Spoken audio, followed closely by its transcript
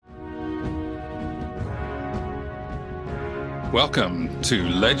Welcome to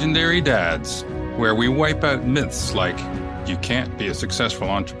Legendary Dads, where we wipe out myths like you can't be a successful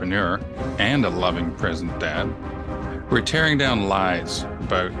entrepreneur and a loving present dad. We're tearing down lies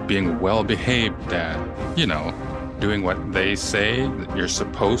about being a well-behaved dad, doing what they say that you're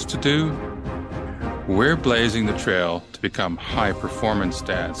supposed to do. We're blazing the trail to become high-performance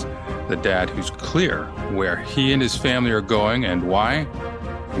dads, the dad who's clear where he and his family are going and why.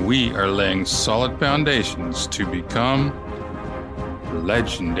 We are laying solid foundations to become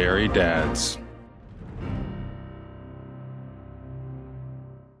legendary dads.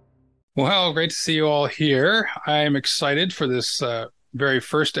 Well, great to see you all here. I'm excited for this very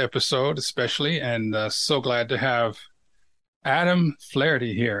first episode, especially, and so glad to have Adam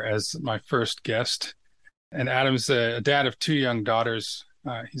Flaherty here as my first guest. And Adam's a dad of two young daughters.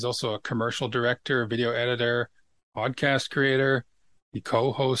 He's also a commercial director, video editor, podcast creator. He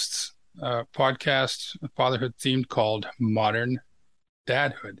co-hosts a podcast, fatherhood themed, called Modern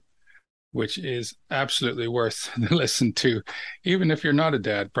Dadhood, which is absolutely worth the listen to, even if you're not a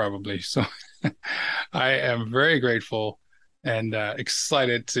dad, probably. So I am very grateful and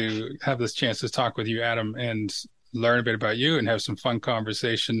excited to have this chance to talk with you, Adam, and learn a bit about you and have some fun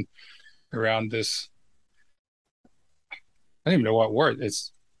conversation around this. I don't even know what word.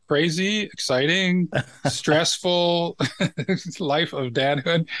 It's crazy, exciting, stressful life of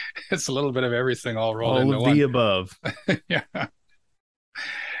dadhood. It's a little bit of everything all rolled All into of one. the above. Yeah.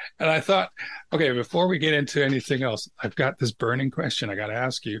 And I thought, okay, before we get into anything else, I've got this burning question I got to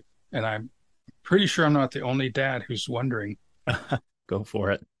ask you. And I'm pretty sure I'm not the only dad who's wondering Go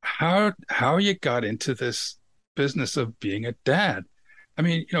for it. how you got into this business of being a dad. I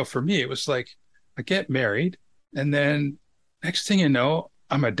mean, for me, it was like I get married, and then next thing you know,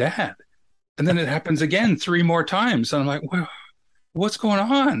 I'm a dad. And then it happens again 3 more times. And I'm like, well, what's going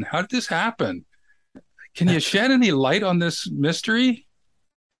on? How did this happen? Can you shed any light on this mystery?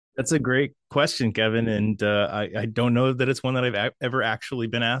 That's a great question, Kevin. And I don't know that it's one that I've ever actually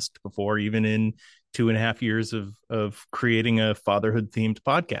been asked before, even in 2.5 years of creating a fatherhood themed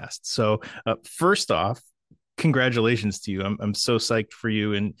podcast. So first off, congratulations to you. I'm so psyched for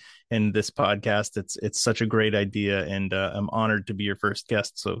you and this podcast. It's such a great idea, and I'm honored to be your first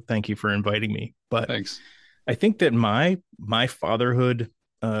guest. So thank you for inviting me. But Thanks. I think that my fatherhood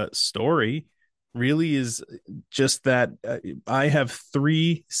story really is just that I have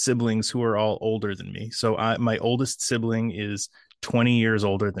three siblings who are all older than me. So my oldest sibling is 20 years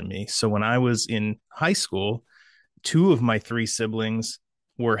older than me. So when I was in high school, two of my three siblings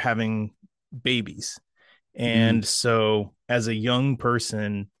were having babies. Mm, And so as a young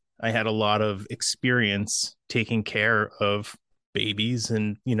person, I had a lot of experience taking care of babies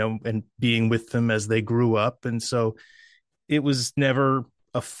and being with them as they grew up. And so it was never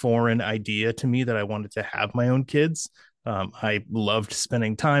a foreign idea to me that I wanted to have my own kids. I loved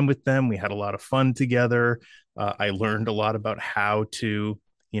spending time with them. We had a lot of fun together. I learned a lot about how to,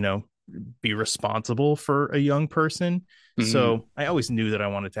 you know, be responsible for a young person. mm, So I always knew that I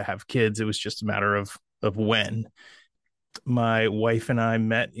wanted to have kids. It was just a matter of when. My wife and I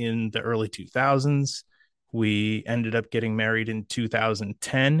met in the early 2000s. We ended up getting married in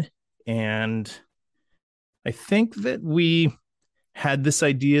 2010. And I think that we had this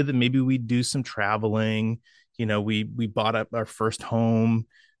idea that maybe we'd do some traveling. We bought up our first home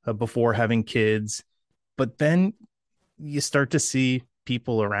before having kids, but then you start to see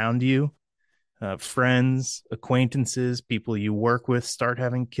people around you, friends, acquaintances, people you work with start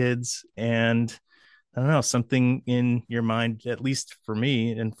having kids. And I don't know, something in your mind, at least for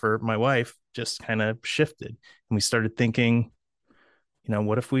me and for my wife, just kind of shifted. And we started thinking,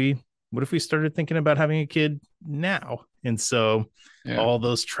 what if we started thinking about having a kid now? And so yeah. all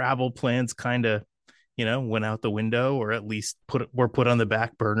those travel plans kind of, went out the window, or at least were put on the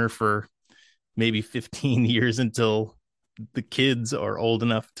back burner for maybe 15 years until the kids are old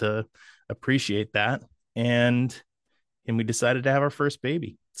enough to appreciate that. And we decided to have our first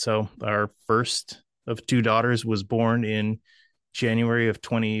baby. So our first of two daughters was born in January of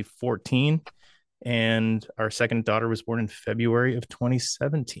 2014, and our second daughter was born in February of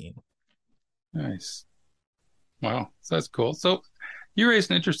 2017. Nice. Wow. So that's cool. So you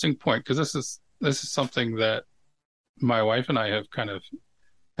raised an interesting point, because this is something that my wife and I have kind of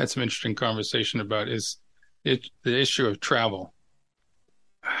had some interesting conversation about, is the issue of travel.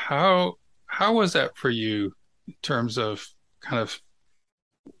 How was that for you in terms of kind of,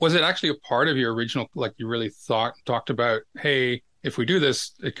 was it actually a part of your original, like you really talked about, hey, if we do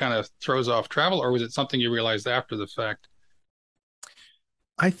this, it kind of throws off travel, or was it something you realized after the fact?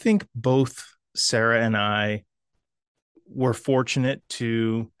 I think both Sarah and I were fortunate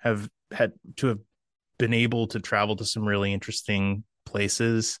to have been able to travel to some really interesting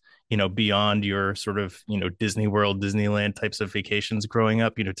places, you know, beyond your sort of, you know, Disney World, Disneyland types of vacations growing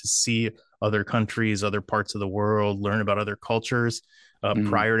up, you know, to see other countries, other parts of the world, learn about other cultures Mm,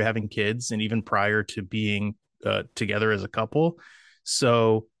 prior to having kids and even prior to being together as a couple.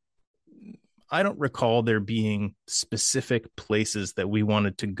 So I don't recall there being specific places that we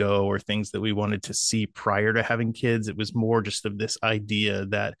wanted to go or things that we wanted to see prior to having kids. It was more just of this idea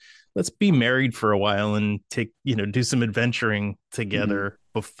that let's be married for a while and take, you know, do some adventuring mm, together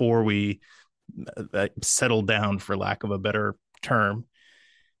before we settle down, for lack of a better term.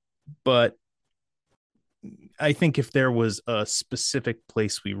 But I think if there was a specific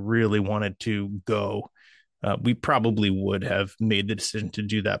place we really wanted to go, we probably would have made the decision to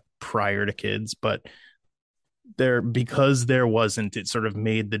do that prior to kids. But there, because there wasn't, it sort of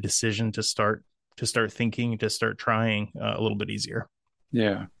made the decision to start thinking, to start trying a little bit easier.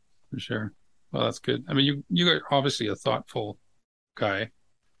 yeah, for sure. Well, that's good. I mean, you are obviously a thoughtful guy.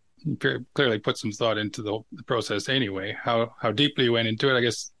 You clearly put some thought into the process anyway. How deeply you went into it, I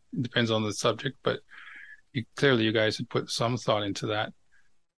guess it depends on the subject, but clearly you guys had put some thought into that.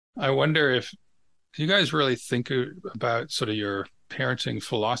 I wonder if do you guys really think about sort of your parenting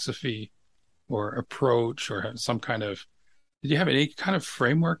philosophy or approach or have some kind of did you have any kind of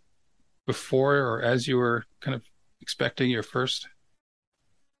framework before or as you were kind of expecting your first?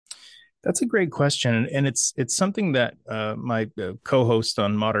 That's a great question, and it's something that my co-host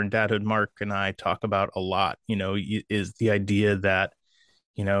on Modern Dadhood, Mark, and I talk about a lot. You know, is the idea that,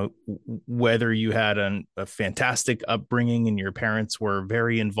 you know, whether you had a fantastic upbringing and your parents were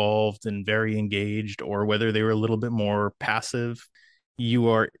very involved and very engaged, or whether they were a little bit more passive, you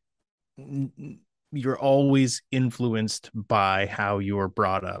are you're always influenced by how you are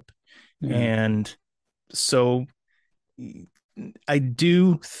brought up. Yeah. And so I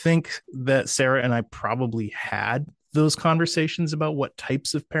do think that Sarah and I probably had those conversations about what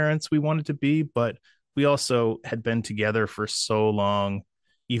types of parents we wanted to be, but we also had been together for so long,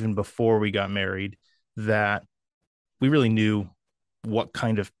 even before we got married, that we really knew what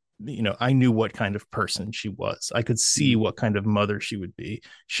kind of, you know, I knew what kind of person she was. I could see Mm, what kind of mother she would be.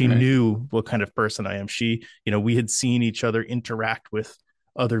 She right. knew what kind of person I am. She, you know, we had seen each other interact with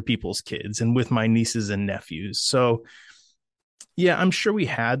other people's kids and with my nieces and nephews. So, yeah, I'm sure we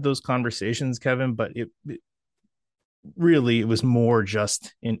had those conversations, Kevin, but it really, it was more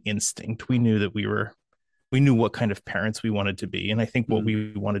just an instinct. We knew that we knew what kind of parents we wanted to be. And I think what Mm,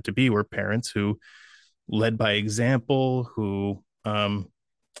 we wanted to be were parents who led by example, who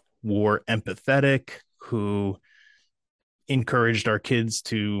were empathetic, who encouraged our kids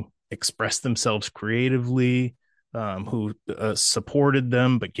to express themselves creatively, who supported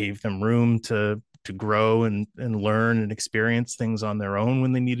them but gave them room to grow and learn and experience things on their own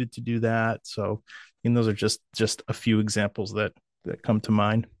when they needed to do that. So, and those are just a few examples that come to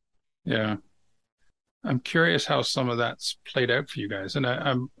mind. yeah. I'm curious how some of that's played out for you guys. And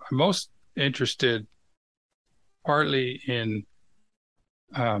I'm most interested partly in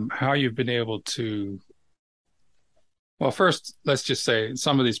how you've been able to, well, first, let's just say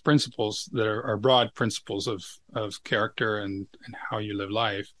some of these principles that are broad principles of character and how you live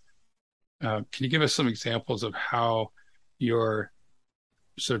life. Can you give us some examples of how you're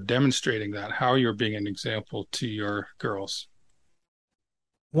sort of demonstrating that, how you're being an example to your girls?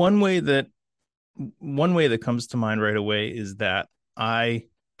 One way that one way that comes to mind right away is that I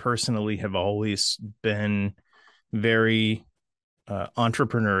personally have always been very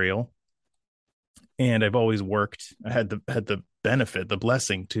entrepreneurial, and I've always worked. I had the benefit, the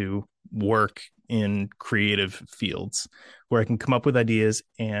blessing to work in creative fields where I can come up with ideas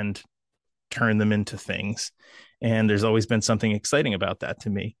and turn them into things. And there's always been something exciting about that to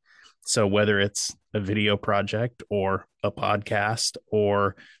me. So whether it's a video project or a podcast,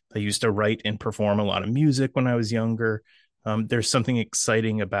 or I used to write and perform a lot of music when I was younger, there's something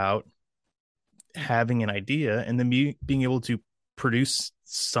exciting about having an idea and then being able to produce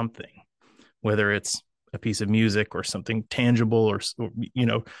something, whether it's a piece of music or something tangible, or you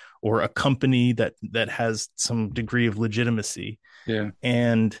know, or a company that has some degree of legitimacy. Yeah.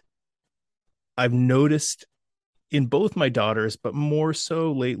 And I've noticed in both my daughters, but more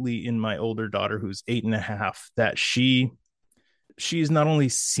so lately in my older daughter, who's 8.5, that she's not only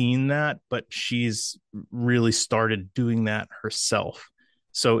seen that, but she's really started doing that herself.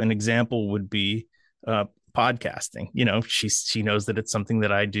 So an example would be uh, podcasting. You know, she knows that it's something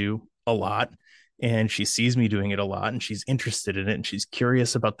that I do a lot, and she sees me doing it a lot, and she's interested in it, and she's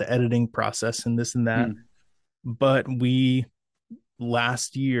curious about the editing process and this and that. Mm, But we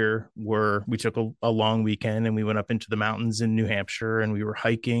last year we took a long weekend and we went up into the mountains in New Hampshire and we were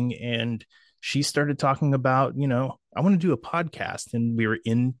hiking, and she started talking about, I want to do a podcast. And we were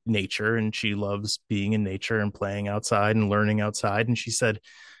in nature, and she loves being in nature and playing outside and learning outside. And she said,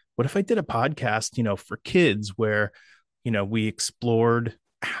 what if I did a podcast, for kids where, we explored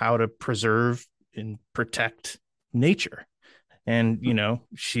how to preserve and protect nature. And,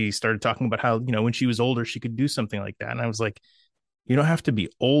 she started talking about how, when she was older, she could do something like that. And I was like, you don't have to be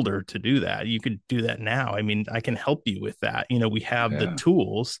older to do that. You could do that now. I mean, I can help you with that. We have the Yeah.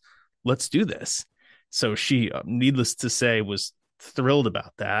 tools. Let's do this. So she, needless to say, was thrilled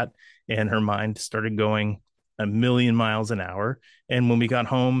about that. And her mind started going a million miles an hour. And when we got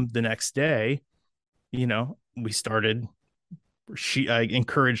home the next day, we started I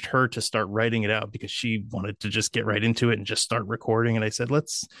encouraged her to start writing it out because she wanted to just get right into it and just start recording. And I said,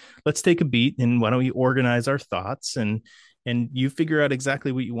 let's take a beat, and why don't we organize our thoughts, and you figure out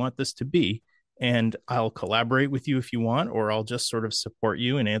exactly what you want this to be. And I'll collaborate with you if you want, or I'll just sort of support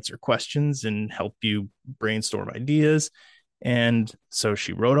you and answer questions and help you brainstorm ideas. And so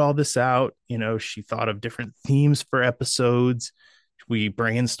she wrote all this out. She thought of different themes for episodes. We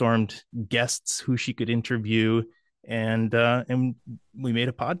brainstormed guests who she could interview, and we made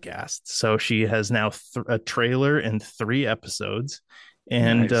a podcast. So she has now a trailer and 3 episodes,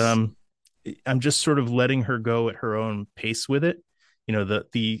 and Nice. I'm just sort of letting her go at her own pace with it.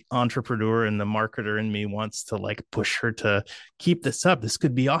 The entrepreneur and the marketer in me wants to like push her to keep this up. This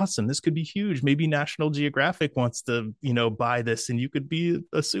could be awesome. This could be huge. Maybe National Geographic wants to, buy this, and you could be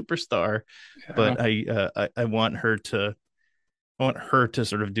a superstar. Yeah. But I want her to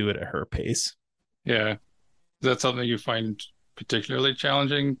sort of do it at her pace. Yeah. Is that something you find particularly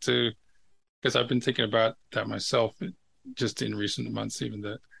challenging to? Because I've been thinking about that myself just in recent months, even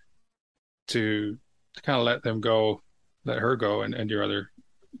that to kind of let them go, let her go, and your other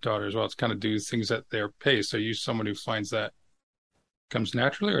daughter as well. To kind of do things at their pace. Are you someone who finds that comes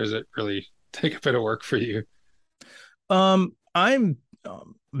naturally, or is it really take a bit of work for you? I'm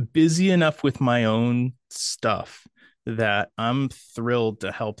busy enough with my own stuff that I'm thrilled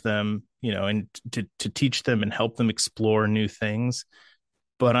to help them, and to teach them and help them explore new things.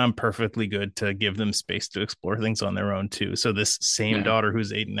 But I'm perfectly good to give them space to explore things on their own too. So this same Yeah. daughter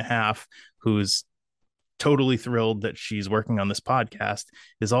who's 8.5, who's totally thrilled that she's working on this podcast,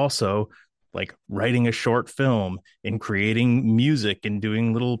 is also like writing a short film and creating music and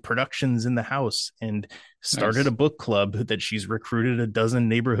doing little productions in the house, and started a Nice. book club that she's recruited a dozen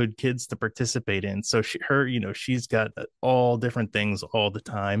neighborhood kids to participate in. So she's got all different things all the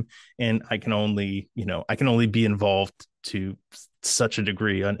time. And I can only be involved to such a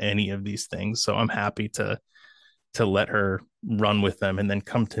degree on any of these things. So I'm happy to let her run with them and then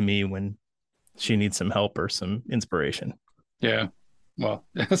come to me when she needs some help or some inspiration. Yeah. Well,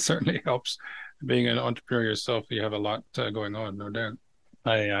 it certainly helps. Being an entrepreneur yourself, you have a lot going on, no doubt.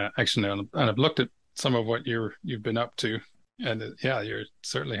 I actually and I've looked at some of what you've been up to, and yeah, you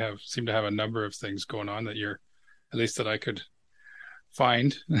certainly have seem to have a number of things going on that you're at least that I could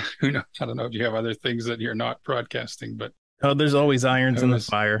find. Who knows? I don't know if you have other things that you're not broadcasting, but Oh, there's always irons it in the was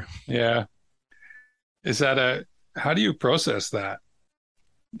fire. yeah. Is that a how do you process that?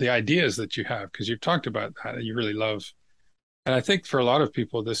 The ideas that you have, because you've talked about that you really love. And I think for a lot of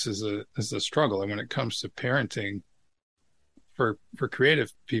people, this is a struggle. And when it comes to parenting, for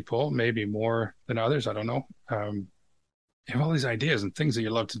creative people, maybe more than others, I don't know. You have all these ideas and things that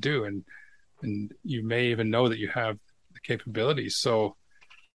you love to do, and you may even know that you have the capabilities. So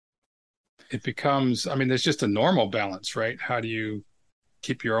it becomes, I mean, there's just a normal balance, right? How do you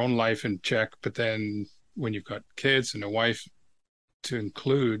keep your own life in check, but then when you've got kids and a wife to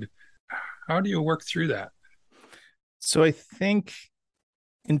include, how do you work through that? So I think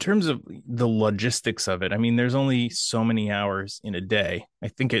in terms of the logistics of it, I mean, there's only so many hours in a day. I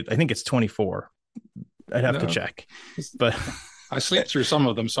think it's 24. I'd have to No, check, but I sleep through some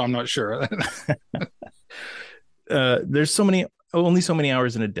of them, so I'm not sure. there's only so many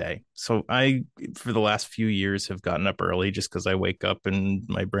hours in a day. So I, for the last few years, have gotten up early just because I wake up and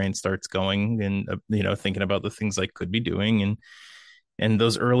my brain starts going and, thinking about the things I could be doing. And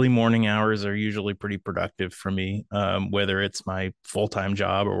those early morning hours are usually pretty productive for me, whether it's my full-time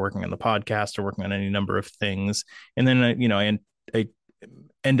job or working on the podcast or working on any number of things. And then, I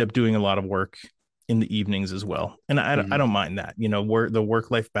end up doing a lot of work in the evenings as well. And I Mhm. don't mind that, where the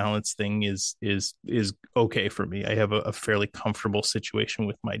work-life balance thing is okay for me. I have a fairly comfortable situation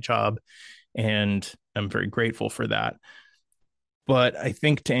with my job, and I'm very grateful for that. But I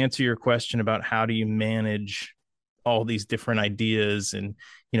think to answer your question about how do you manage all these different ideas and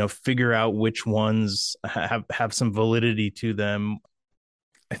figure out which ones have some validity to them,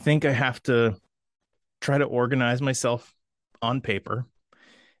 I think I have to try to organize myself on paper,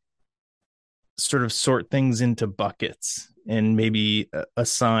 sort of sort things into buckets, and maybe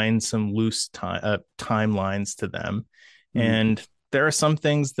assign some loose timelines to them. Mm, And there are some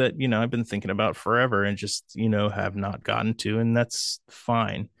things that, I've been thinking about forever and just, have not gotten to, and that's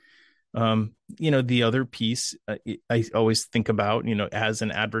fine. The other piece I always think about, as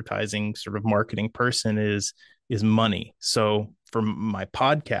an advertising sort of marketing person is money. So for my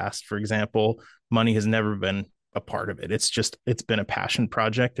podcast, for example, money has never been a part of it. It's been a passion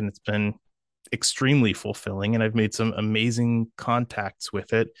project, and it's been extremely fulfilling, and I've made some amazing contacts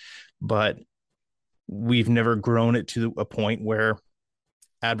with it, but we've never grown it to a point where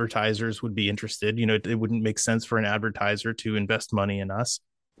advertisers would be interested. It wouldn't make sense for an advertiser to invest money in us,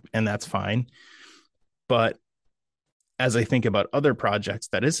 and that's fine. But as I think about other projects,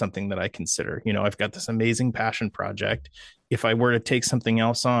 that is something that I consider. I've got this amazing passion project. If I were to take something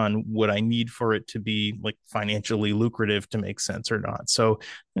else on, would I need for it to be like financially lucrative to make sense or not? So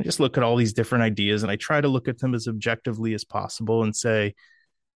I just look at all these different ideas, and I try to look at them as objectively as possible and say,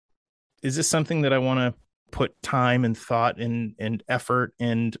 is this something that I want to put time and thought and effort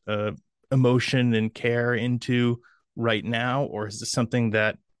and emotion and care into right now? Or is this something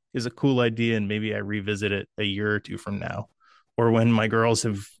that is a cool idea and maybe I revisit it a year or two from now, or when my girls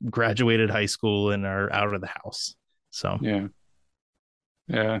have graduated high school and are out of the house? So, yeah,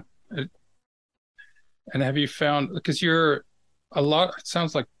 yeah. And have you found, because you're a lot, it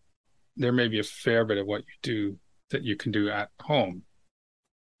sounds like there may be a fair bit of what you do that you can do at home.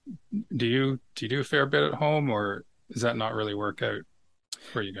 Do you do a fair bit at home, or does that not really work out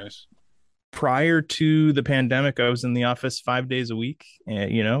for you guys? prior to the pandemic, I was in the office 5 days a week, and,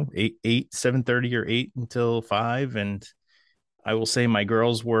 7:30 or 8 until 5. And I will say my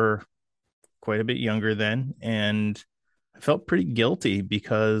girls were quite a bit younger then, and I felt pretty guilty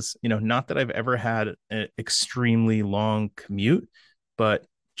because, not that I've ever had an extremely long commute, but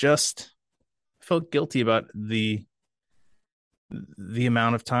just felt guilty about the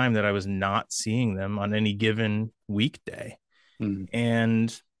amount of time that I was not seeing them on any given weekday. Mm,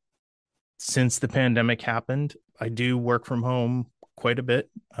 And since the pandemic happened, I do work from home quite a bit.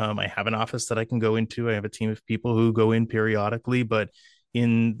 I have an office that I can go into. I have a team of people who go in periodically, but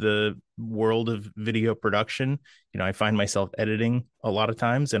in the world of video production, I find myself editing a lot of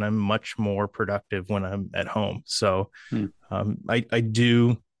times, and I'm much more productive when I'm at home. So mm, I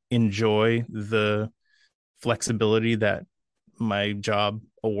do enjoy the flexibility that my job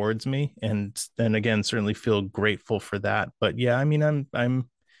awards me, and again, certainly feel grateful for that. But yeah, I mean, I'm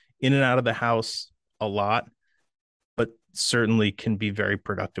in and out of the house a lot, but certainly can be very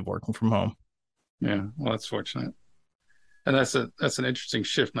productive working from home. yeah, well, that's fortunate. And that's an interesting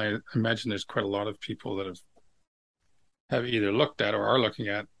shift. And I imagine there's quite a lot of people that have either looked at or are looking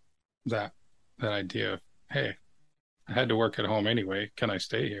at that that idea of, hey, I had to work at home anyway. Can I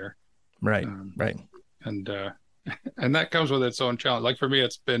stay here? Right, Um, right. and and that comes with its own challenge. Like for me,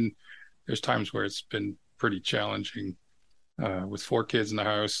 there's times where it's been pretty challenging with four kids in the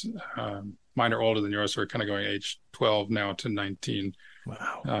house. Mine are older than yours, so we're kind of going age 12 now to 19.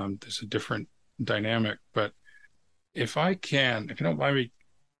 Wow. There's a different dynamic, but if you don't mind me,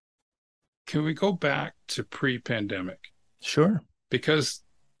 can we go back to pre-pandemic? Sure. Because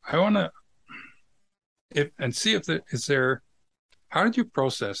I want to if and see if there is there. How did you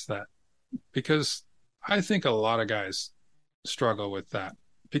process that? Because I think a lot of guys struggle with that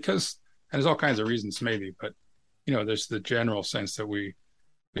because, and there's all kinds of reasons maybe, but there's the general sense that we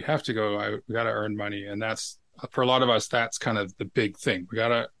have to we got to earn money, and that's for a lot of us that's kind of the big thing. We got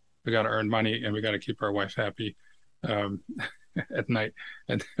to earn money, and we got to keep our wife happy um, at night,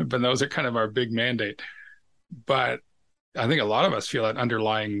 and but those are kind of our big mandate. But I think a lot of us feel that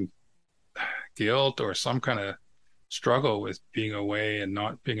underlying guilt or some kind of struggle with being away and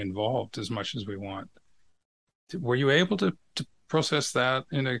not being involved as much as we want. Were you able to process that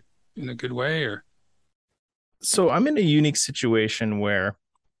in a good way, or? So I'm in a unique situation where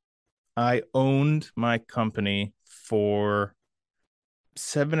I owned my company for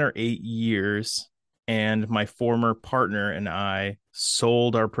 7 or 8 years, and my former partner and I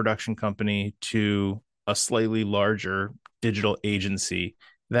sold our production company to a slightly larger digital agency.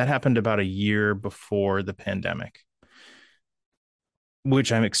 That happened about a year before the pandemic,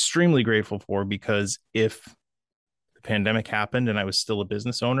 which I'm extremely grateful for, because if the pandemic happened and I was still a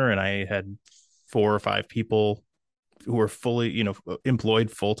business owner and I had 4 or 5 people who were fully,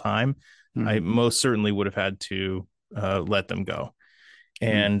 employed full time, I Mm-hmm. most certainly would have had to let them go.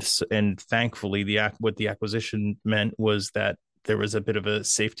 And thankfully, what the acquisition meant was that there was a bit of a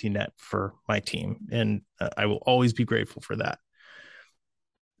safety net for my team, and I will always be grateful for that.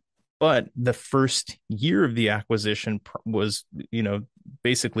 But the first year of the acquisition was,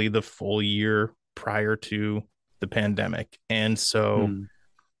 basically the full year prior to the pandemic. And so Hmm.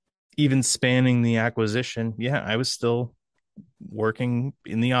 even spanning the acquisition, yeah, I was still working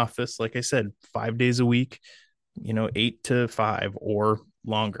in the office, like I said, 5 days a week, 8 to 5 or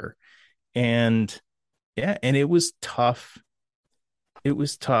longer. And yeah, and it was tough. It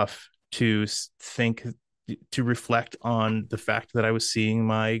was tough to think, to reflect on the fact that I was seeing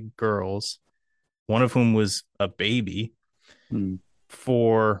my girls, one of whom was a baby, Hmm.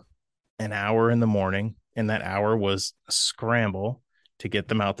 for an hour in the morning. And that hour was a scramble to get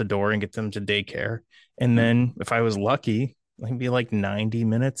them out the door and get them to daycare. And Yeah. then if I was lucky, it'd be like 90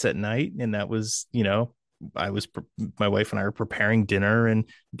 minutes at night. And that was, I was, my wife and I were preparing dinner. And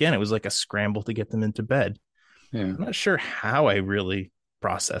again, it was like a scramble to get them into bed. Yeah. I'm not sure how I really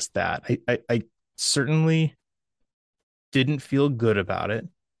processed that. I certainly didn't feel good about it,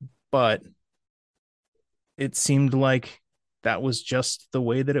 but it seemed like that was just the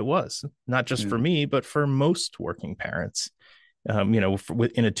way that it was, not just Yeah. for me, but for most working parents,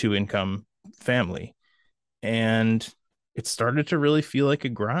 in a two income family. And it started to really feel like a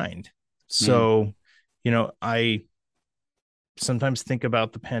grind. Hmm. So, I sometimes think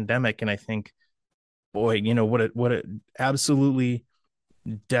about the pandemic and I think, boy, what a absolutely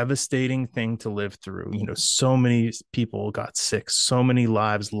devastating thing to live through. So many people got sick, so many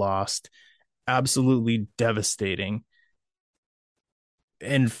lives lost, absolutely devastating.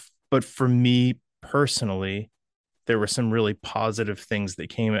 And but for me personally, there were some really positive things that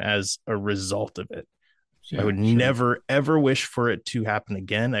came as a result of it. I Yeah. would Sure. never ever wish for it to happen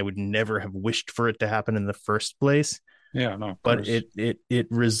again. I would never have wished for it to happen in the first place, Yeah. No, of but course. it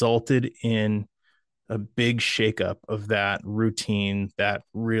resulted in a big shakeup of that routine that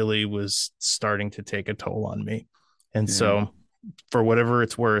really was starting to take a toll on me. And Yeah. so for whatever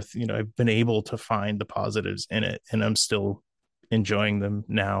it's worth, I've been able to find the positives in it and I'm still enjoying them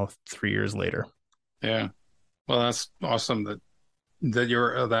now 3 years later. Yeah. Well, that's awesome that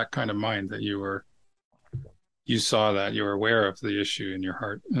you're of that kind of mind, that you saw that, you were aware of the issue in your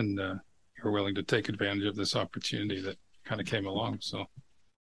heart, and you were willing to take advantage of this opportunity that kind of came along. So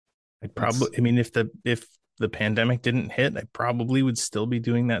that's I mean, if the pandemic didn't hit, I probably would still be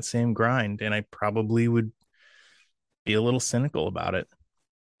doing that same grind and I probably would be a little cynical about it.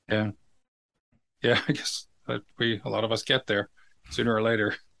 yeah, yeah. I guess that a lot of us get there sooner or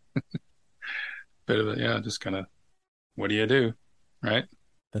later. Bit of it, yeah. Just kind of, what do you do, right?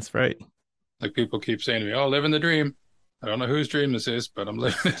 That's right. Like people keep saying to me, "Oh, living the dream." I don't know whose dream this is, but I'm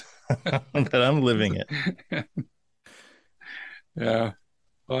living But I'm living it. it. Yeah,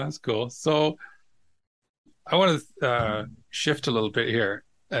 well, that's cool. So I want to shift a little bit here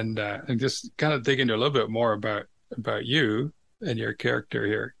and just kind of dig into a little bit more about you and your character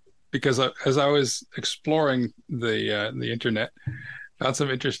here, because as I was exploring the internet, found some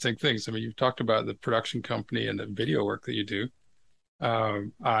interesting things. I mean, you've talked about the production company and the video work that you do.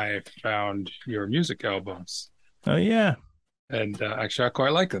 I found your music albums, Oh yeah. and actually, I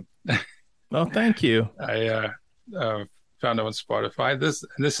quite like them. Well, thank you. I uh, found them on Spotify.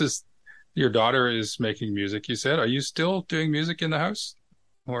 This is your daughter is making music. You said, are you still doing music in the house,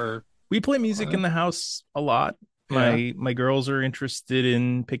 or We play music in the house a lot. yeah, My girls are interested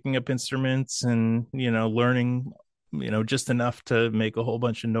in picking up instruments and, learning, just enough to make a whole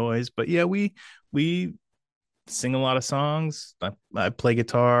bunch of noise. But yeah, we sing a lot of songs. I play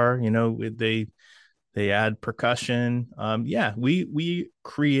guitar, they add percussion. Yeah, we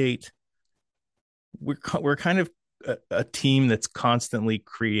create. We're kind of a team that's constantly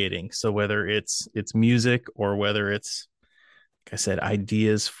creating. So whether it's music or whether it's, like I said,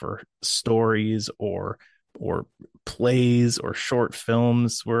 ideas for stories or plays or short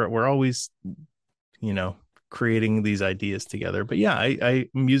films, we're always, you know, creating these ideas together. But yeah, I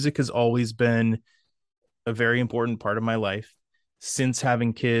music has always been a very important part of my life. Since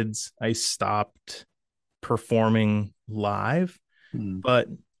having kids, I stopped performing live, mm, but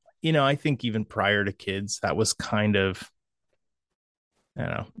I think even prior to kids, that was kind of, I don't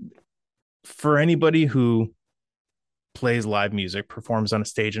know, for anybody who plays live music, performs on a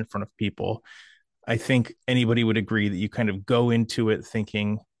stage in front of people, I think anybody would agree that you kind of go into it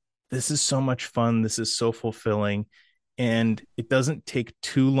thinking, this is so much fun, this is so fulfilling. And it doesn't take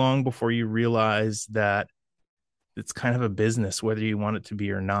too long before you realize that it's kind of a business, whether you want it to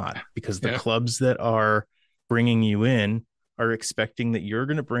be or not, because the yeah, clubs that are bringing you in are expecting that you're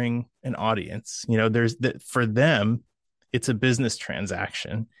going to bring an audience. There's that for them, it's a business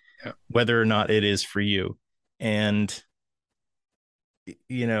transaction, yeah, whether or not it is for you. And,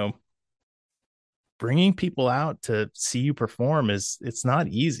 you know, bringing people out to see you perform it's not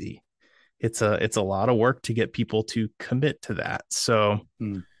easy. it's a lot of work to get people to commit to that. So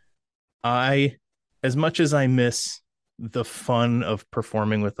Mm. I, as much as I miss the fun of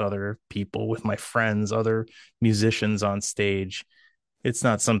performing with other people, with my friends, other musicians on stage, it's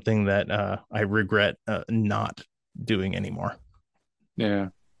not something that I regret not doing anymore. Yeah.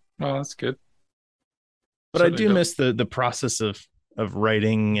 Well, that's good. But I Certainly do don't. miss the process of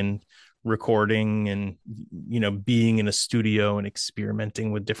writing and recording and being in a studio and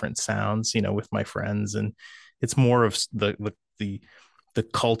experimenting with different sounds, with my friends. And it's more of the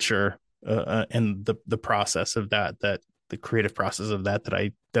culture and the process of that the creative process of that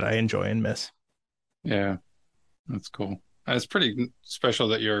I enjoy and miss. Yeah, that's cool. It's pretty special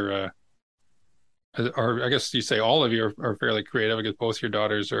that or I guess you say all of you are fairly creative. I guess both your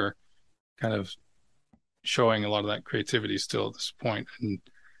daughters are kind of showing a lot of that creativity still at this point, and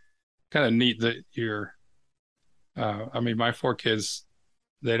kind of neat that I mean, my four kids,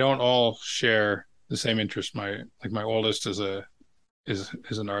 they don't all share the same interest. My oldest is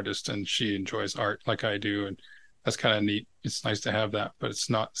an artist, and she enjoys art like I do, and that's kind of neat. It's nice to have that, but it's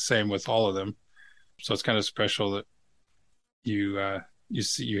not the same with all of them. So it's kind of special that you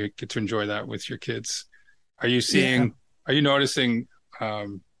get to enjoy that with your kids. Are you Yeah. seeing? Are you noticing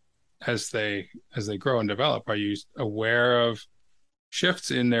um, as they grow and develop? Are you aware of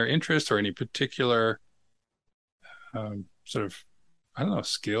shifts in their interests or any particular sort of, I don't know,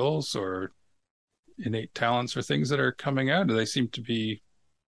 skills or innate talents or things that are coming out? Do they seem to be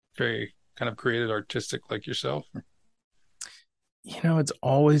very kind of creative, artistic like yourself? It's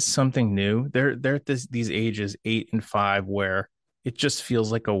always something new. They're at these ages 8 and 5 where it just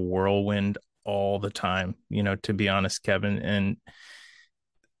feels like a whirlwind all the time, to be honest, Kevin. And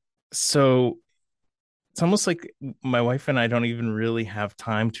so it's almost like my wife and I don't even really have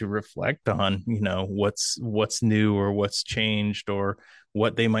time to reflect on, what's new or what's changed or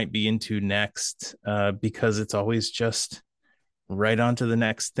what they might be into next, because it's always just right on to the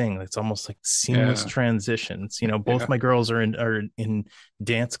next thing. It's almost like seamless Yeah, transitions. Both yeah, my girls are in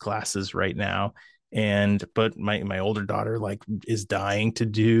dance classes right now, and but my older daughter like is dying to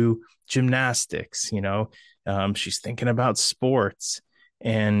do gymnastics. She's thinking about sports,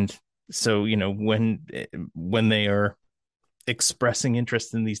 and so when they are expressing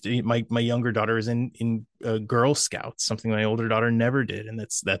interest in these, my younger daughter is in Girl Scouts, something my older daughter never did, and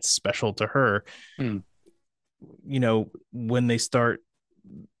that's special to her. mm, When they start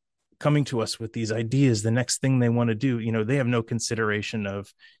coming to us with these ideas, the next thing they want to do, they have no consideration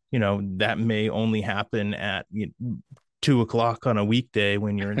of, that may only happen at 2 o'clock on a weekday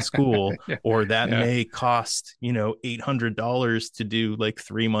when you're in school, yeah, or that yeah, may cost, $800 to do like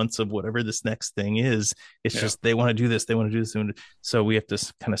 3 months of whatever this next thing is. It's yeah, just, they want to do this, they want to do this. So we have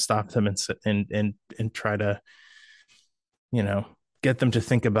to kind of stop them and try to, you know, get them to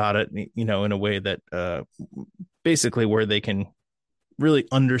think about it, in a way that, basically where they can really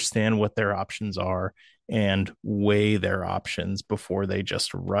understand what their options are and weigh their options before they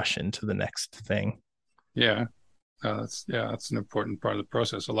just rush into the next thing. yeah. That's an important part of the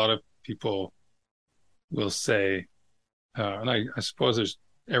process. A lot of people will say, and I suppose there's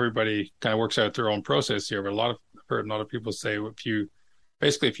everybody kind of works out their own process here, but I've heard a lot of people say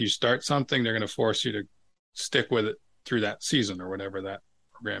if you start something, they're going to force you to stick with it through that season or whatever that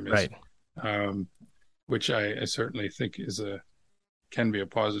program is, Right. um, which I certainly think can be a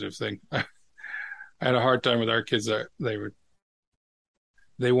positive thing. I had a hard time with our kids that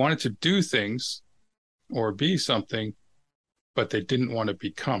they wanted to do things or be something, but they didn't want to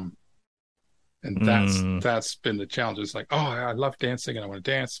become. And Mm, that's been the challenge. It's like, oh, I love dancing and I want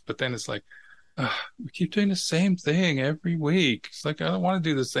to dance, but then it's like, we keep doing the same thing every week. It's like I don't want to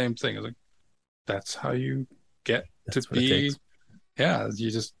do the same thing. It's like that's how you get to that's what it takes. be. Yeah, you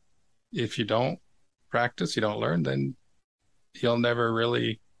just if you don't practice, you don't learn, then you'll never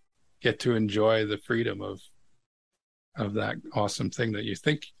really get to enjoy the freedom of that awesome thing that you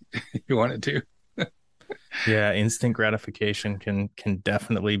think you want to do. Yeah, instant gratification can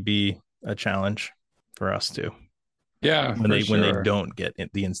definitely be a challenge for us too. Yeah, When for they sure. don't get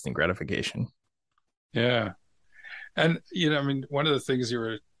the instant gratification. Yeah, and I mean, one of the things you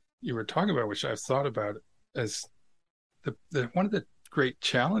were talking about, which I've thought about, as the one of the great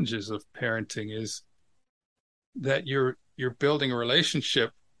challenges of parenting is that you're building a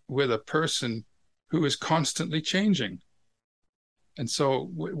relationship with a person who is constantly changing. And so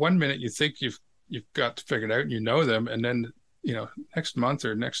one minute you think you've got to figure it out and you know them, and then next month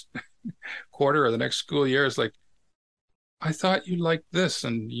or next quarter or the next school year is like, I thought you liked this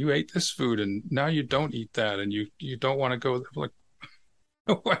and you ate this food and now you don't eat that and you don't want to go like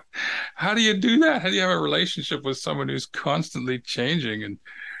what? How do you do that? How do you have a relationship with someone who's constantly changing? And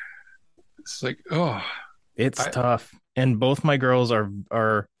It's like, oh, It's I tough. And both my girls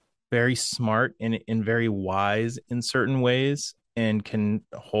are very smart and very wise in certain ways and can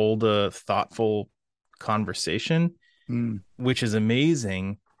hold a thoughtful conversation, mm, which is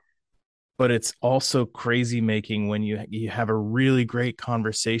amazing. But it's also crazy making when you have a really great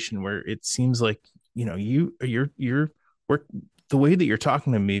conversation where it seems like, you're work the way that you're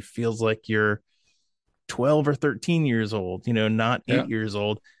talking to me feels like you're 12 or 13 years old, not yeah, 8 years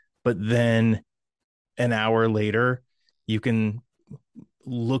old. But then an hour later, you can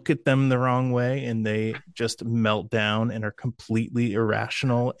look at them the wrong way and they just melt down and are completely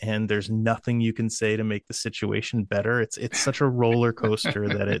irrational, and there's nothing you can say to make the situation better. It's such a roller coaster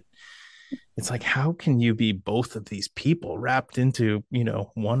that it's like, how can you be both of these people wrapped into,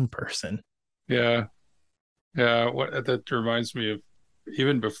 one person? yeah, yeah. What that reminds me of,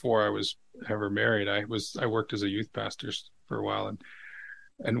 even before I was ever married, I worked as a youth pastor for a while,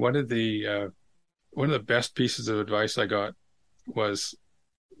 and one of the best pieces of advice I got was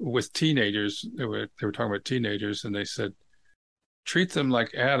with teenagers. They were talking about teenagers, and they said, treat them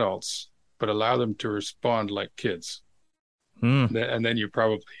like adults, but allow them to respond like kids. Hmm. And then you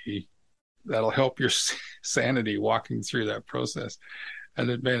probably that'll help your sanity walking through that process.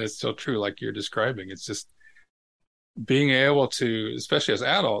 And man, it's still true, like you're describing. It's just being able to, especially as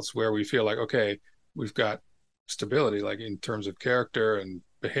adults, where we feel like, okay, we've got stability, like in terms of character and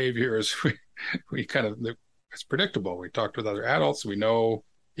behaviors. We kind of, it's predictable. We talked with other adults. We know,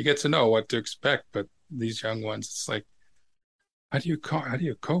 you get to know what to expect. But these young ones, it's like, how do you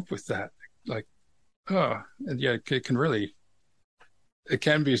cope with that? Like, oh, and yeah, it can really, it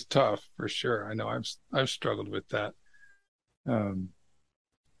can be tough for sure. I know I've struggled with that. Um,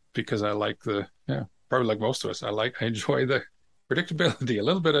 because I like probably like most of us, I enjoy the predictability, a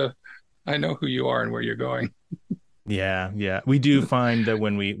little bit of, I know who you are and where you're going. Yeah, yeah. We do find that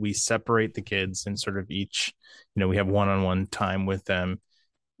when we separate the kids and sort of each, we have one-on-one time with them,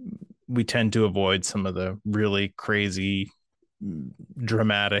 we tend to avoid some of the really crazy,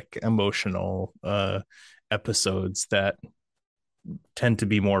 dramatic, emotional episodes that tend to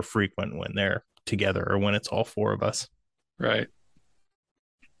be more frequent when they're together or when it's all four of us. Right.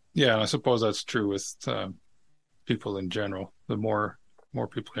 Yeah, I suppose that's true with people in general. The more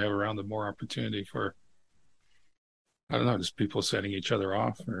people you have around, the more opportunity for, I don't know, just people setting each other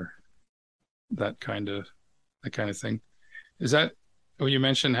off or that kind of that kind of thing. Is that, when you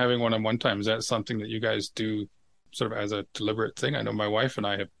mentioned having one-on-one time, is that something that you guys do sort of as a deliberate thing? I know my wife and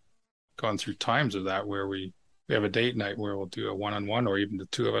I have gone through times of that where we have a date night where we'll do a one-on-one, or even the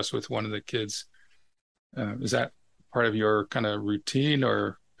two of us with one of the kids. Is that part of your kind of routine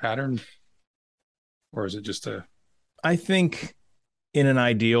or pattern, or is it just a I think in an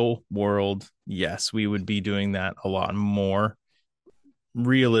ideal world, yes, we would be doing that a lot more.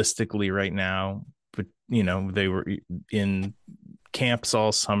 Realistically, right now, but they were in camps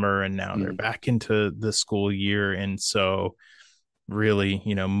all summer and now they're mm, back into the school year. And so really,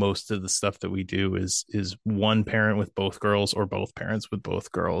 most of the stuff that we do is one parent with both girls or both parents with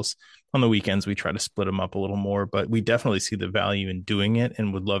both girls. On the weekends we try to split them up a little more, but we definitely see the value in doing it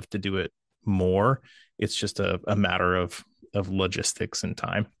and would love to do it more. It's just a matter of logistics and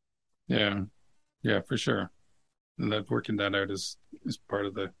time. yeah, yeah, for sure. And that working that out is part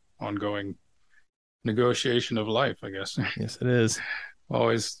of the ongoing negotiation of life, I guess. Yes, it is.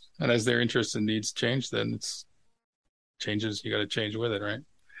 Always, and as their interests and needs change, then it's changes. You got to change with it, right?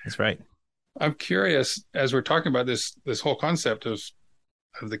 That's right. I'm curious, as we're talking about this whole concept of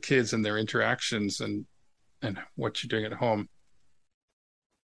the kids and their interactions and what you're doing at home.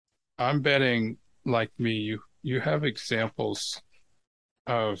 I'm betting, like me, you have examples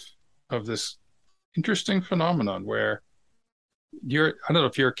of of this interesting phenomenon where I don't know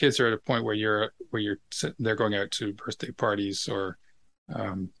if your kids are at a point where you're they're going out to birthday parties or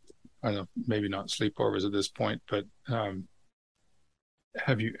um I don't know, maybe not sleepovers at this point, but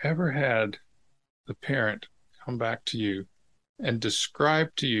have you ever had the parent come back to you and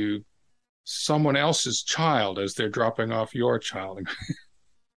describe to you someone else's child as they're dropping off your child?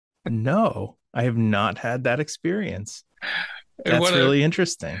 No, I have not had that experience. And That's what I, really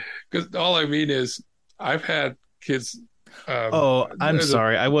interesting. because all I mean is I've had kids, um, Oh, I'm as a,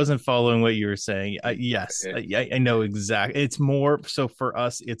 sorry. I wasn't following what you were saying. Yes, eh, I know exactly. It's more so for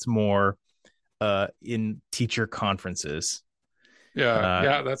us. It's more in teacher conferences. yeah, Uh,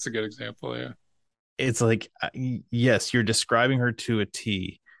 yeah, that's a good example. Yeah, it's like, yes, you're describing her to a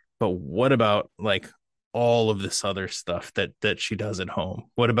T, but what about like all of this other stuff that she does at home?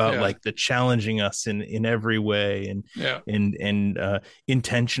 What about yeah, like the challenging us in every way and yeah,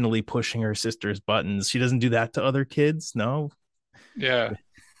 intentionally pushing her sister's buttons? She doesn't do that to other kids. No. yeah.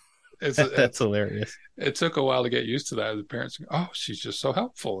 That's it's hilarious. it took a while to get used to that. The parents, oh, she's just so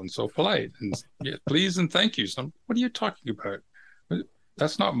helpful and so polite, and yeah, please and thank you. So, what are you talking about?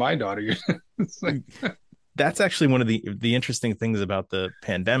 That's not my daughter. It's like, That's actually one of the interesting things about the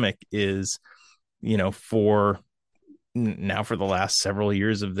pandemic is, for now for the last several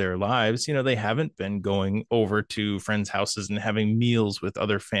years of their lives, they haven't been going over to friends' houses and having meals with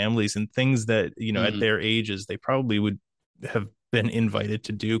other families and things that, at mm, their ages, they probably would have been invited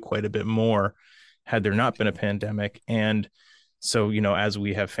to do quite a bit more had there not been a pandemic. And so, as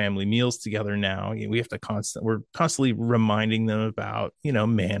we have family meals together now, we have to we're constantly reminding them about,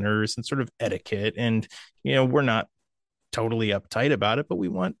 manners and sort of etiquette. And, we're not totally uptight about it, but we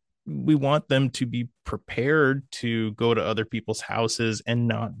want them to be prepared to go to other people's houses and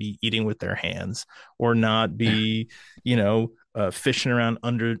not be eating with their hands or not be, fishing around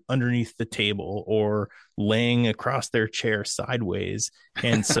underneath the table or laying across their chair sideways.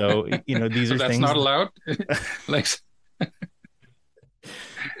 And so, these are that's things not that, allowed. Like,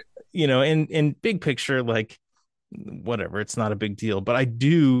 in big picture, like whatever, it's not a big deal. But I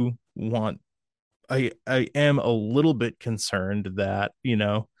am a little bit concerned that,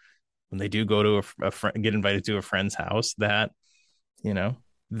 when they do go to a friend, get invited to a friend's house, that, you know,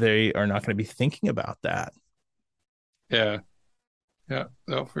 they are not going to be thinking about that. yeah, yeah,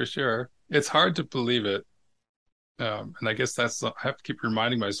 no, for sure. It's hard to believe it, and I guess I have to keep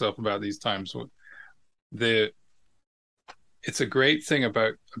reminding myself about these times. The It's a great thing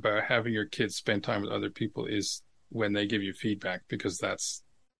about having your kids spend time with other people is when they give you feedback, because that's,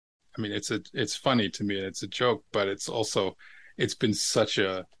 I mean, it's funny to me, it's a joke, but it's been such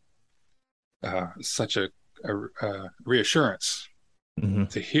a reassurance Mm-hmm.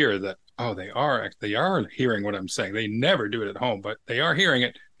 to hear that, oh, they are hearing what I'm saying. They never do it at home, but they are hearing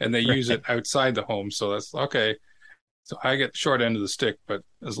it and they use it Right. outside the home. So that's okay. So I get the short end of the stick, but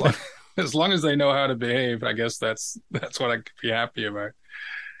as long as they know how to behave, I guess that's what I could be happy about.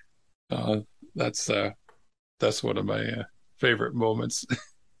 Uh, that's uh, that's one of my favorite moments,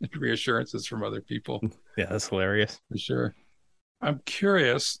 reassurances from other people, Yeah, that's hilarious. for sure. I'm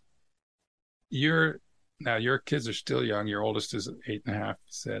curious. Your Now your kids are still young. Your oldest is 8.5. You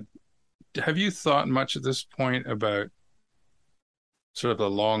said. Have you thought much at this point about sort of the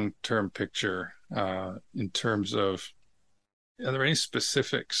long-term picture in terms of, are there any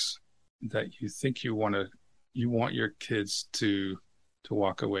specifics that you think you want your kids to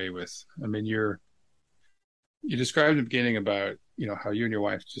walk away with? I mean, you described in the beginning about, how you and your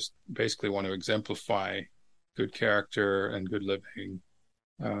wife just basically want to exemplify good character and good living,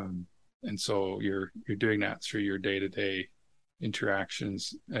 um, and so you're doing that through your day-to-day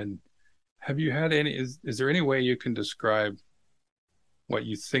interactions. And have you had any? Is there any way you can describe what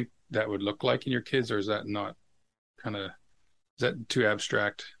you think that would look like in your kids, or is that not kind of, is that too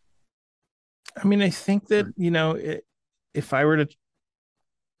abstract? I mean, I think that, Or, if I were to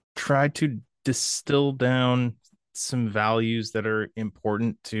try to distill down some values that are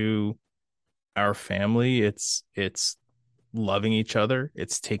important to our family, it's loving each other,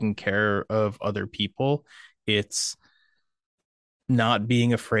 it's taking care of other people, it's not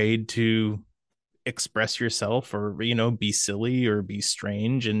being afraid to express yourself or, be silly or be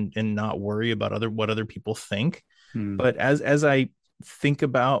strange and not worry about what other people think. hmm, But as I think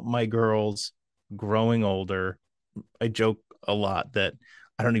about my girls growing older, I joke a lot that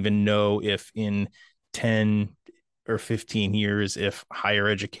I don't even know if in 10 or 15 years if higher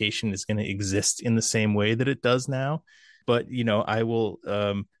education is going to exist in the same way that it does now. But, I will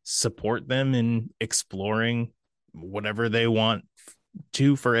support them in exploring whatever they want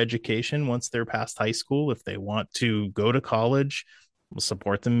to for education once they're past high school. If they want to go to college, we'll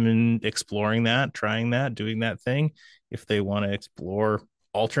support them in exploring that, trying that, doing that thing. If they want to explore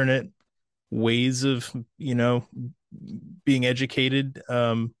alternate ways of, being educated,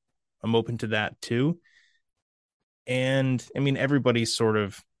 I'm open to that too. And I mean, everybody sort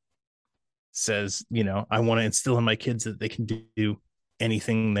of says, I want to instill in my kids that they can do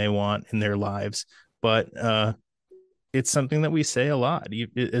anything they want in their lives. But it's something that we say a lot,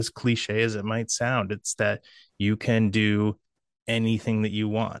 as cliche as it might sound. It's that you can do anything that you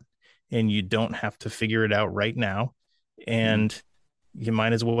want and you don't have to figure it out right now. hmm, And you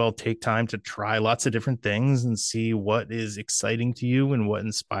might as well take time to try lots of different things and see what is exciting to you and what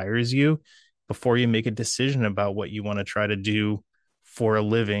inspires you before you make a decision about what you want to try to do for a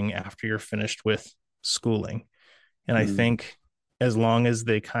living after you're finished with schooling. And I hmm, think as long as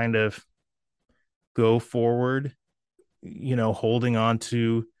they kind of go forward, holding on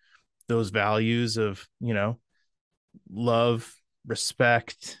to those values of, love,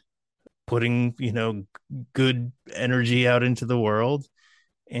 respect, putting, good energy out into the world,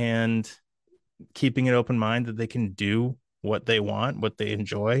 and keeping an open mind that they can do what they want, what they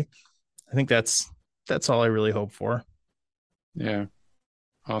enjoy. I think that's all I really hope for. Yeah.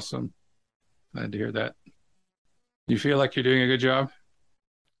 Awesome. Glad to hear that. You feel like you're doing a good job?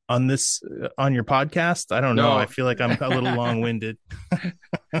 On this on your podcast, I don't know. I No. feel like I'm a little long-winded.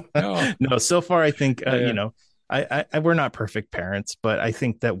 No. No, so far I think Yeah. we're not perfect parents, but I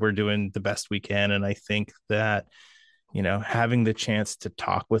think that we're doing the best we can, and I think that having the chance to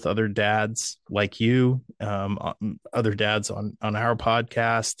talk with other dads like you, other dads on our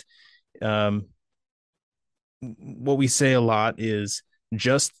podcast, um, what we say a lot is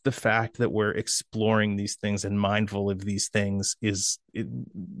just the fact that we're exploring these things and mindful of these things is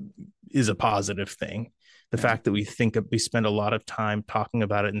a positive thing. The Yeah. fact that we spend a lot of time talking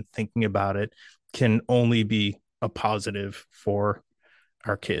about it and thinking about it can only be a positive for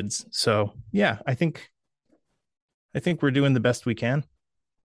our kids. So yeah, I think we're doing the best we can.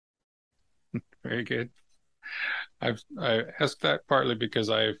 Very good. I asked that partly because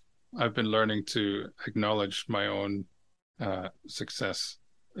I've been learning to acknowledge my own success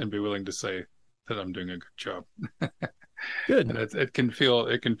and be willing to say that I'm doing a good job. Good. And it can feel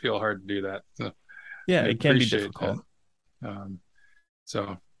hard to do that. So Yeah, I it can be appreciate that. difficult. Um,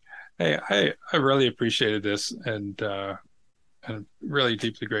 so hey, I really appreciated this, and I'm really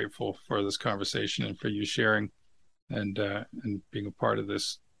deeply grateful for this conversation and for you sharing and being a part of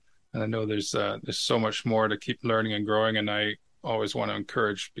this. And I know there's so much more to keep learning and growing, and I always want to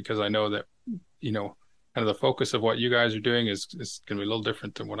encourage, because I know that kind of the focus of what you guys are doing is going to be a little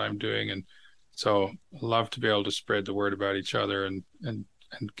different than what I'm doing, and so I love to be able to spread the word about each other and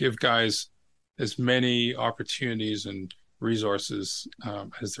give guys as many opportunities and resources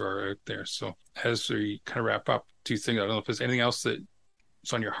as there are out there. So as we kind of wrap up, do you think, I don't know if there's anything else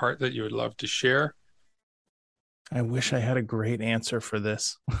that's on your heart that you would love to share? I wish I had a great answer for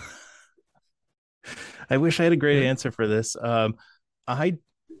this. I wish I had a great Yeah. answer for this. I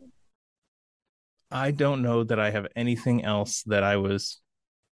I don't know that I have anything else that I was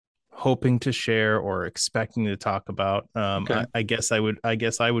hoping to share or expecting to talk about. Okay. I guess I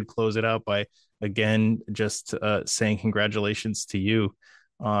would close it out by again just saying congratulations to you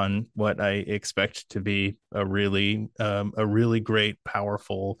on what I expect to be a really great,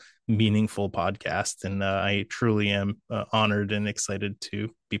 powerful, meaningful podcast, and I truly am honored and excited to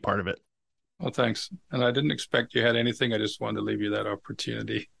be part of it. Well, thanks. And I didn't expect you had anything. I just wanted to leave you that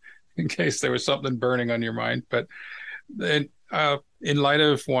opportunity in case there was something burning on your mind. But then, in light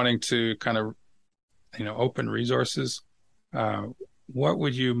of wanting to kind of, open resources, uh, what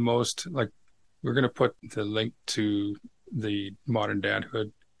would you most like? We're going to put the link to the Modern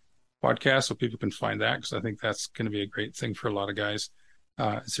Dadhood podcast so people can find that, because I think that's going to be a great thing for a lot of guys.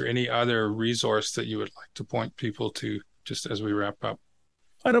 Is there any other resource that you would like to point people to just as we wrap up?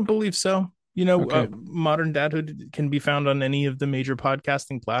 I don't believe so. Okay. Modern Dadhood can be found on any of the major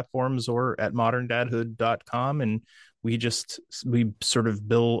podcasting platforms or at moderndadhood.com. And we sort of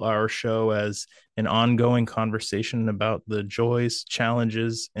bill our show as an ongoing conversation about the joys,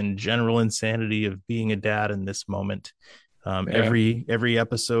 challenges, and general insanity of being a dad in this moment. Yeah. Every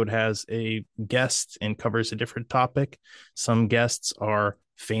episode has a guest and covers a different topic. Some guests are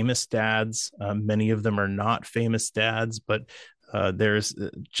famous dads. Many of them are not famous dads, but there's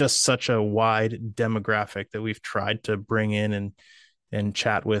just such a wide demographic that we've tried to bring in and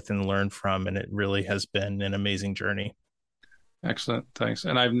chat with and learn from, and it really has been an amazing journey. Excellent. Thanks.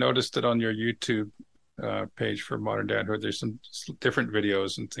 And I've noticed it on your YouTube page for Modern Dadhood. There's some different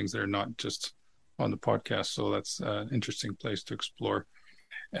videos and things that are not just on the podcast. So that's an interesting place to explore.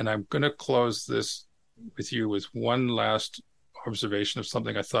 And I'm going to close this with you with one last observation of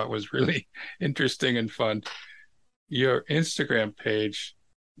something I thought was really interesting and fun. Your Instagram page,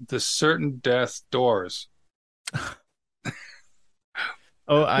 the Certain Death Doors.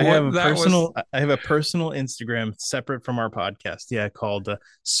 Oh, What that was I have a personal Instagram separate from our podcast. Yeah, called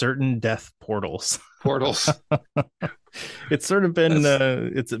Certain Death Portals. portals. It's sort of been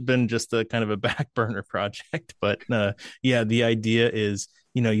That's it's been just a kind of a back burner project, but yeah, the idea is,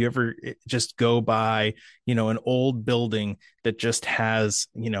 you ever just go by, an old building that just has,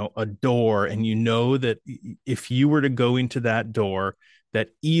 a door, and that if you were to go into that door, that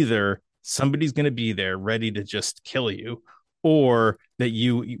either somebody's going to be there ready to just kill you, or that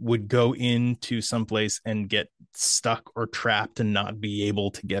you would go into someplace and get stuck or trapped and not be able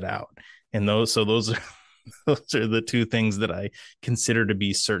to get out. And those are those are the two things that I consider to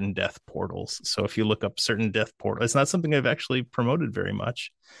be certain death portals. So if you look up certain death portal, it's not something I've actually promoted very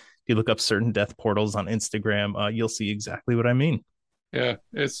much. If you look up certain death portals on Instagram, you'll see exactly what I mean. yeah.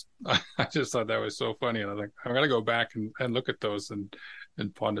 It's I just thought that was so funny, and I was like, I'm gonna go back and look at those, and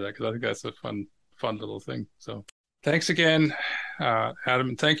and ponder that because I think that's a fun little thing. So thanks again, Adam,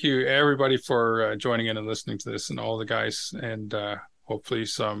 and thank you everybody for joining in and listening to this, and all the guys, and hopefully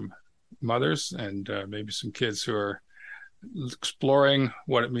some mothers and maybe some kids who are exploring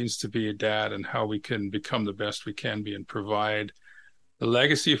what it means to be a dad and how we can become the best we can be and provide the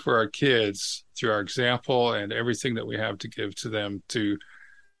legacy for our kids through our example and everything that we have to give to them, to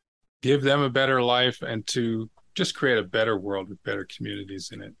give them a better life and to just create a better world with better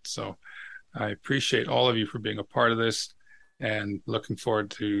communities in it. So I appreciate all of you for being a part of this, and looking forward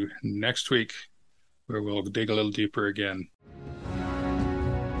to next week where we'll dig a little deeper again.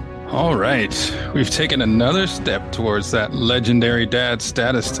 All right, we've taken another step towards that legendary dad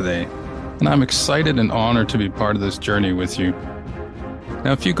status today, and I'm excited and honored to be part of this journey with you.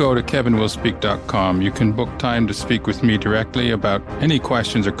 Now, if you go to kevinwillspeak.com, you can book time to speak with me directly about any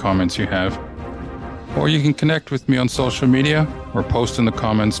questions or comments you have, or you can connect with me on social media or post in the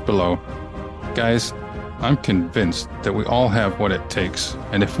comments below. Guys, I'm convinced that we all have what it takes,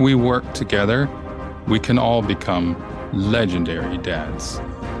 and if we work together, we can all become legendary dads.